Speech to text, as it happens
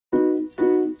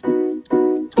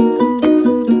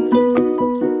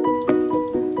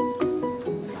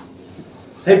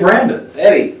Hey Brandon,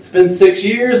 Eddie, it's been 6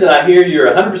 years and I hear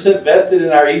you're 100% vested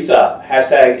in our ESOP.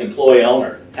 Hashtag employee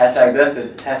owner. Hashtag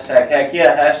vested. Hashtag heck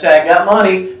yeah. Hashtag got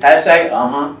money. Hashtag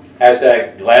uh-huh.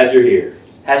 Hashtag glad you're here.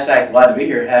 Hashtag glad to be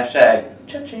here. Hashtag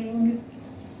cha-ching.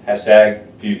 Hashtag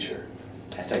future.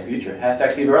 Hashtag future.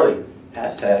 Hashtag Steve Early.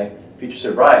 Hashtag future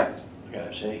so bright. I gotta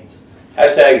have shades.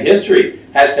 Hashtag history.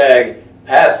 Hashtag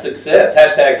past success.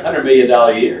 Hashtag $100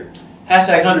 million year.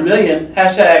 Hashtag 100 million.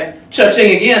 Hashtag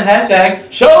cha-ching again.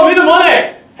 Hashtag show me the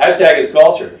money. Hashtag is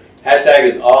culture. Hashtag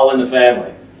is all in the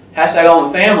family. Hashtag all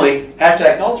in the family.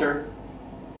 Hashtag culture.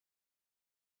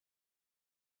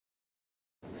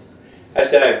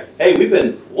 Hashtag, hey, we've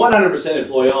been 100%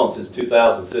 employee owned since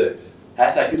 2006.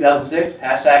 Hashtag 2006.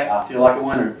 Hashtag I feel like a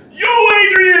winner. Yo,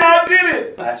 Adrian, I did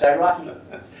it. Hashtag Rocky.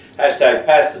 Hashtag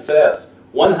past success.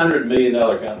 $100 million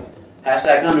company.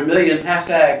 Hashtag 100 million.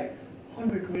 Hashtag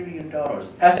 $100 million.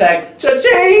 Hashtag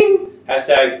cha-ching.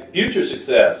 Hashtag future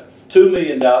success.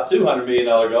 $200 million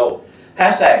goal.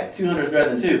 Hashtag 200 is better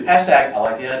than 2. Hashtag I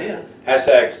like the idea.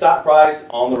 Hashtag stock price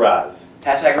on the rise.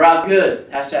 Hashtag rise good.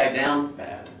 Hashtag down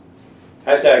bad.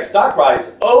 Hashtag stock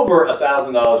price over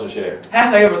 $1,000 a share.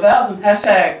 Hashtag over 1,000.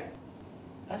 Hashtag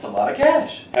that's a lot of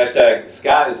cash. Hashtag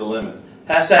sky is the limit.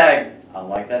 Hashtag I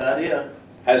like that idea.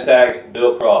 Hashtag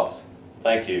Bill Cross.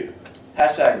 Thank you.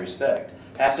 Hashtag respect.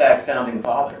 Hashtag founding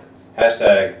father.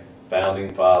 Hashtag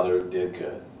founding father did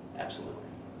good. Absolutely.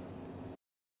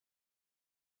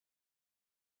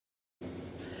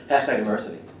 Hashtag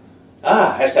diversity.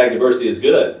 Hashtag diversity is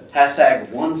good. Hashtag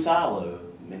one silo,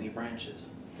 many branches.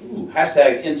 Ooh,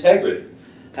 hashtag integrity.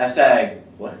 Hashtag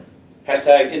what?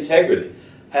 Hashtag integrity.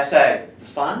 Hashtag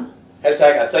it's fine.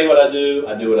 Hashtag I say what I do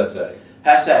what I say.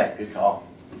 Hashtag good call.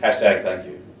 Hashtag thank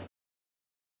you.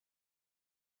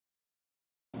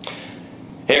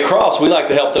 Hey, at Cross, we like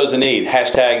to help those in need.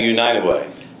 Hashtag United Way.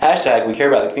 Hashtag we care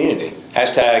about the community.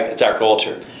 Hashtag it's our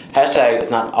culture. Hashtag it's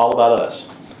not all about us.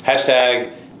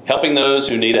 Hashtag helping those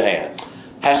who need a hand.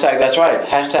 Hashtag that's right.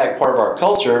 Hashtag part of our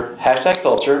culture. Hashtag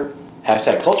culture.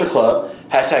 Hashtag culture club.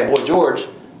 Hashtag boy George.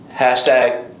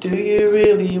 Hashtag do you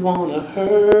really want to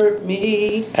hurt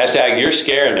me? Hashtag you're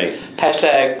scaring me.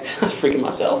 Hashtag freaking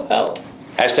myself out.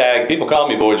 Hashtag people called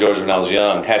me Boy George when I was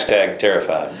young. Hashtag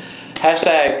terrified.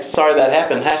 Hashtag sorry that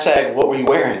happened. Hashtag what were you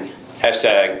wearing?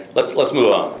 Hashtag let's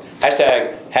move on.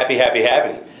 Hashtag happy happy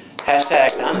happy.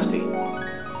 Hashtag dynasty.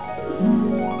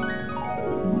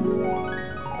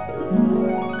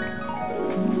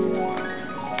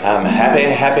 I'm happy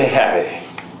happy happy.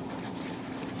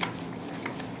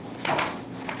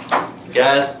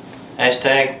 Guys,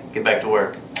 hashtag get back to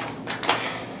work.